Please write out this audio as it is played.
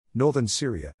Northern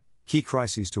Syria, key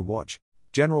crises to watch,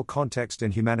 general context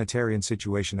and humanitarian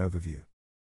situation overview.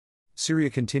 Syria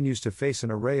continues to face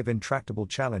an array of intractable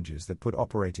challenges that put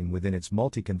operating within its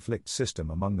multi-conflict system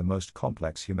among the most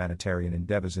complex humanitarian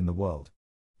endeavors in the world.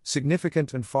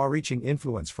 Significant and far-reaching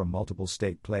influence from multiple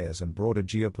state players and broader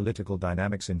geopolitical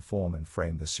dynamics inform and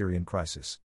frame the Syrian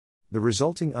crisis. The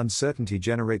resulting uncertainty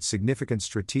generates significant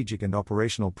strategic and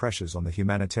operational pressures on the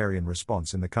humanitarian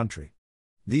response in the country.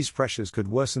 These pressures could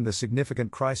worsen the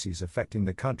significant crises affecting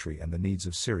the country and the needs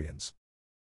of Syrians.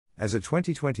 As of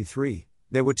 2023,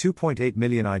 there were 2.8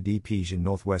 million IDPs in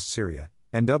northwest Syria,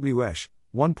 NWS,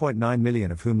 1.9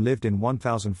 million of whom lived in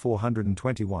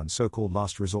 1,421 so-called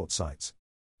last resort sites.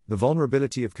 The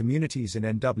vulnerability of communities in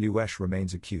NWS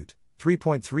remains acute.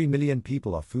 3.3 million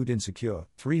people are food insecure,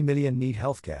 3 million need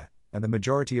healthcare, and the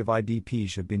majority of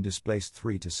IDPs have been displaced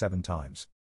 3 to 7 times.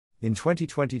 In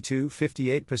 2022,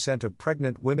 58% of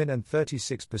pregnant women and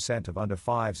 36% of under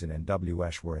 5s in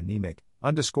NWS were anemic,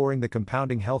 underscoring the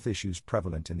compounding health issues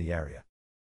prevalent in the area.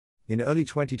 In early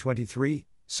 2023,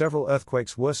 several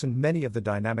earthquakes worsened many of the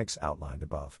dynamics outlined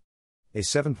above. A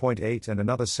 7.8 and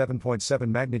another 7.7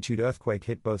 magnitude earthquake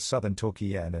hit both southern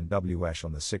Turkey and NWS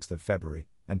on the 6th of February,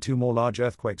 and 2 more large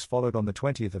earthquakes followed on the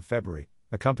 20th of February,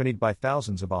 accompanied by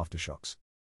thousands of aftershocks.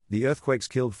 The earthquakes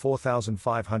killed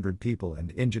 4,500 people and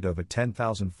injured over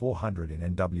 10,400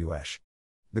 in NWS.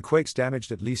 The quakes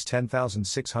damaged at least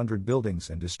 10,600 buildings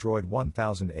and destroyed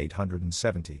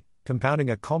 1,870, compounding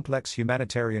a complex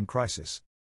humanitarian crisis.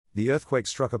 The earthquake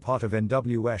struck a part of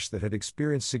NWS that had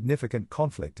experienced significant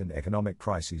conflict and economic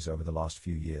crises over the last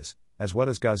few years, as well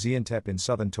as Gaziantep in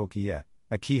southern Turkey, a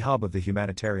key hub of the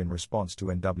humanitarian response to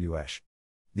NWS.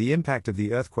 The impact of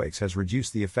the earthquakes has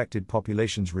reduced the affected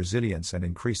population's resilience and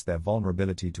increased their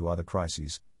vulnerability to other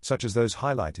crises, such as those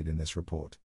highlighted in this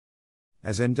report.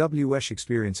 As NWS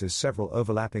experiences several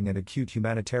overlapping and acute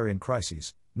humanitarian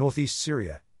crises, northeast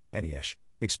Syria, NES,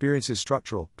 experiences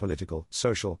structural, political,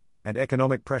 social, and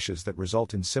economic pressures that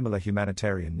result in similar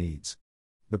humanitarian needs.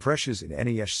 The pressures in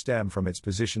NES stem from its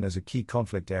position as a key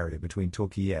conflict area between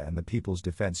Turkey and the People's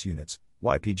Defense Units,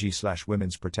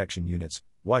 YPG/Women's Protection Units,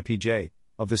 YPJ,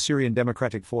 of the Syrian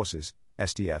Democratic Forces,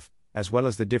 SDF, as well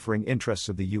as the differing interests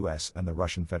of the US and the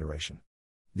Russian Federation.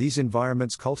 These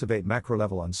environments cultivate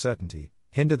macro-level uncertainty,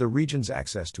 hinder the region's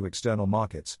access to external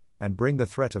markets, and bring the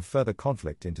threat of further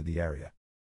conflict into the area.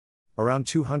 Around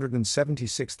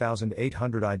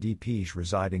 276,800 IDPs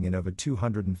residing in over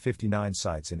 259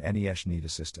 sites in NES need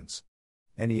assistance.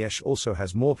 NES also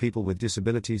has more people with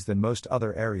disabilities than most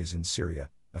other areas in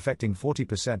Syria, affecting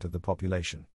 40% of the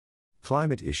population.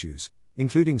 Climate issues,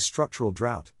 including structural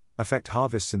drought, affect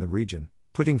harvests in the region,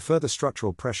 putting further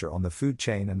structural pressure on the food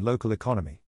chain and local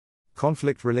economy.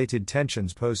 Conflict-related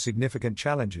tensions pose significant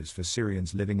challenges for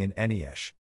Syrians living in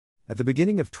NES. At the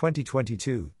beginning of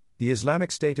 2022, the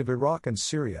Islamic State of Iraq and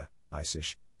Syria,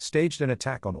 ISIS, staged an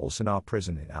attack on Al-Sanaa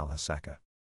prison in al-Hasaka.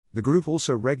 The group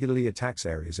also regularly attacks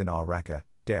areas in al-Raqqa,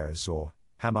 Deir ez-Zor,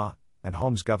 Hama, and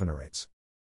Homs governorates.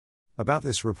 About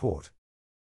this report.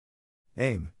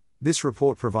 Aim. This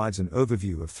report provides an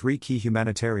overview of 3 key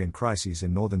humanitarian crises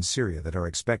in northern Syria that are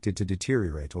expected to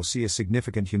deteriorate or see a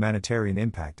significant humanitarian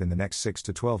impact in the next 6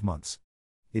 to 12 months.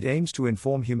 It aims to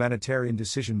inform humanitarian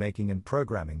decision-making and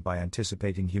programming by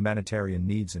anticipating humanitarian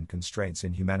needs and constraints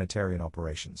in humanitarian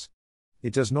operations.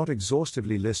 It does not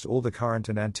exhaustively list all the current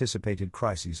and anticipated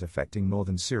crises affecting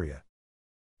northern Syria.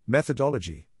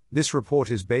 Methodology. This report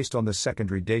is based on the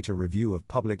secondary data review of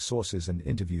public sources and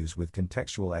interviews with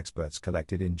contextual experts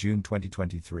collected in June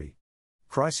 2023.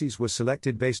 Crises were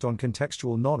selected based on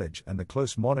contextual knowledge and the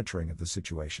close monitoring of the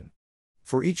situation.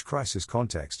 For each crisis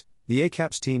context, the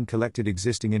ACAPS team collected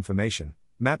existing information,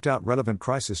 mapped out relevant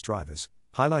crisis drivers,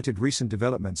 highlighted recent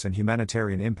developments and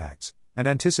humanitarian impacts, and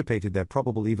anticipated their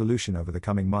probable evolution over the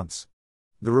coming months.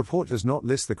 The report does not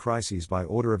list the crises by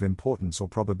order of importance or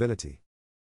probability.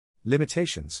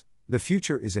 Limitations. The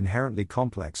future is inherently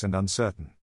complex and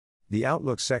uncertain. The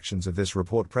outlook sections of this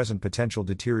report present potential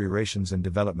deteriorations and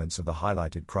developments of the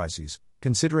highlighted crises,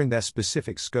 considering their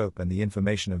specific scope and the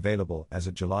information available as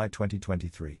of July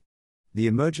 2023. The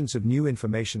emergence of new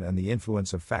information and the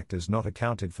influence of factors not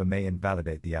accounted for may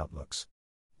invalidate the outlooks.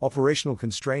 Operational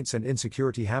constraints and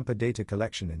insecurity hamper data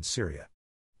collection in Syria.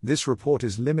 This report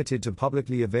is limited to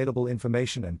publicly available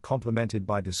information and complemented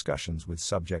by discussions with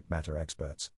subject matter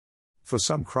experts. For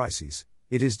some crises,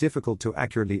 it is difficult to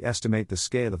accurately estimate the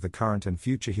scale of the current and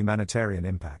future humanitarian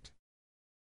impact.